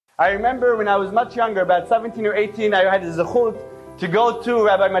I remember when I was much younger, about 17 or 18, I had the zechut to go to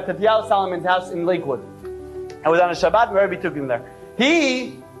Rabbi Matatyahu Salomon's house in Lakewood. I was on a Shabbat and Rabbi took him there.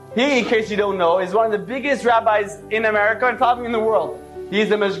 He, in case you don't know, is one of the biggest rabbis in America and probably in the world. He is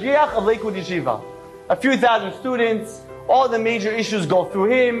the Mashgiach of Lakewood Yeshiva. A few thousand students, all the major issues go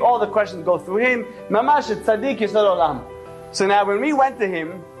through him, all the questions go through him. Mamash tzaddik yesod olam. So now when we went to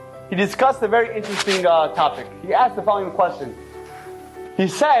him, he discussed a very interesting topic. He asked the following question. He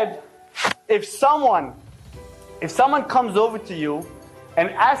said, if someone comes over to you and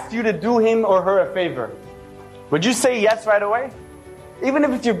asks you to do him or her a favor, would you say yes right away? Even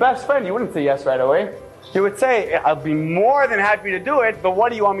if it's your best friend, you wouldn't say yes right away. You would say, I'll be more than happy to do it, but what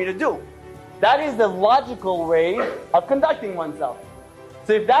do you want me to do? That is the logical way of conducting oneself.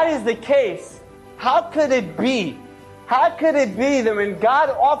 So if that is the case, how could it be that when God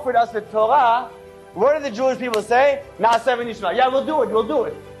offered us the Torah, what do the Jewish people say? Na'aseh v'nishma. Yeah, we'll do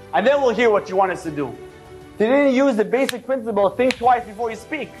it. And then we'll hear what you want us to do. They didn't use the basic principle, think twice before you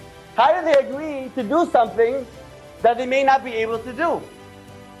speak. How did they agree to do something that they may not be able to do?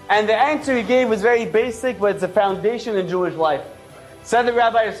 And the answer he gave was very basic, but it's a foundation in Jewish life. Said the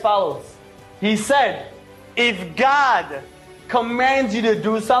rabbi as follows. He said, if God commands you to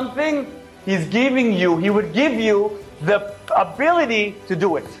do something, he would give you the ability to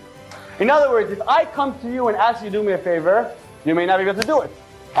do it. In other words, if I come to you and ask you to do me a favor, you may not be able to do it.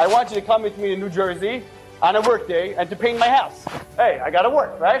 I want you to come with me to New Jersey on a work day and to paint my house. Hey, I gotta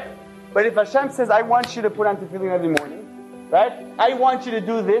work, right? But if Hashem says, I want you to put on tefillin every morning, right? I want you to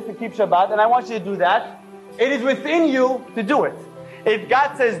do this to keep Shabbat, and I want you to do that, it is within you to do it. If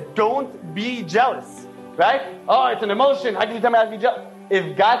God says, don't be jealous, right? Oh, it's an emotion. How can you tell me not to be jealous?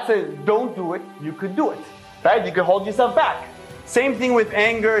 If God says, don't do it, you could do it, right? You could hold yourself back. Same thing with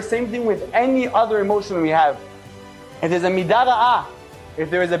anger, same thing with any other emotion we have. If there's a midah ra'ah, if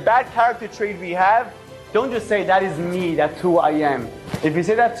there is a bad character trait we have, don't just say, that is me, that's who I am. If you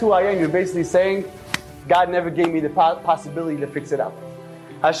say that's who I am, you're basically saying, God never gave me the possibility to fix it up.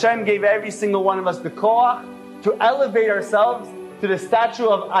 Hashem gave every single one of us the koach to elevate ourselves to the stature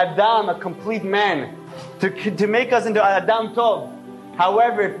of Adam, a complete man, to make us into Adam Tov.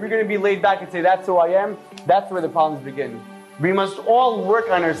 However, if we're going to be laid back and say, that's who I am, that's where the problems begin. We must all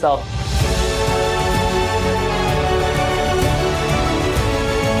work on ourselves.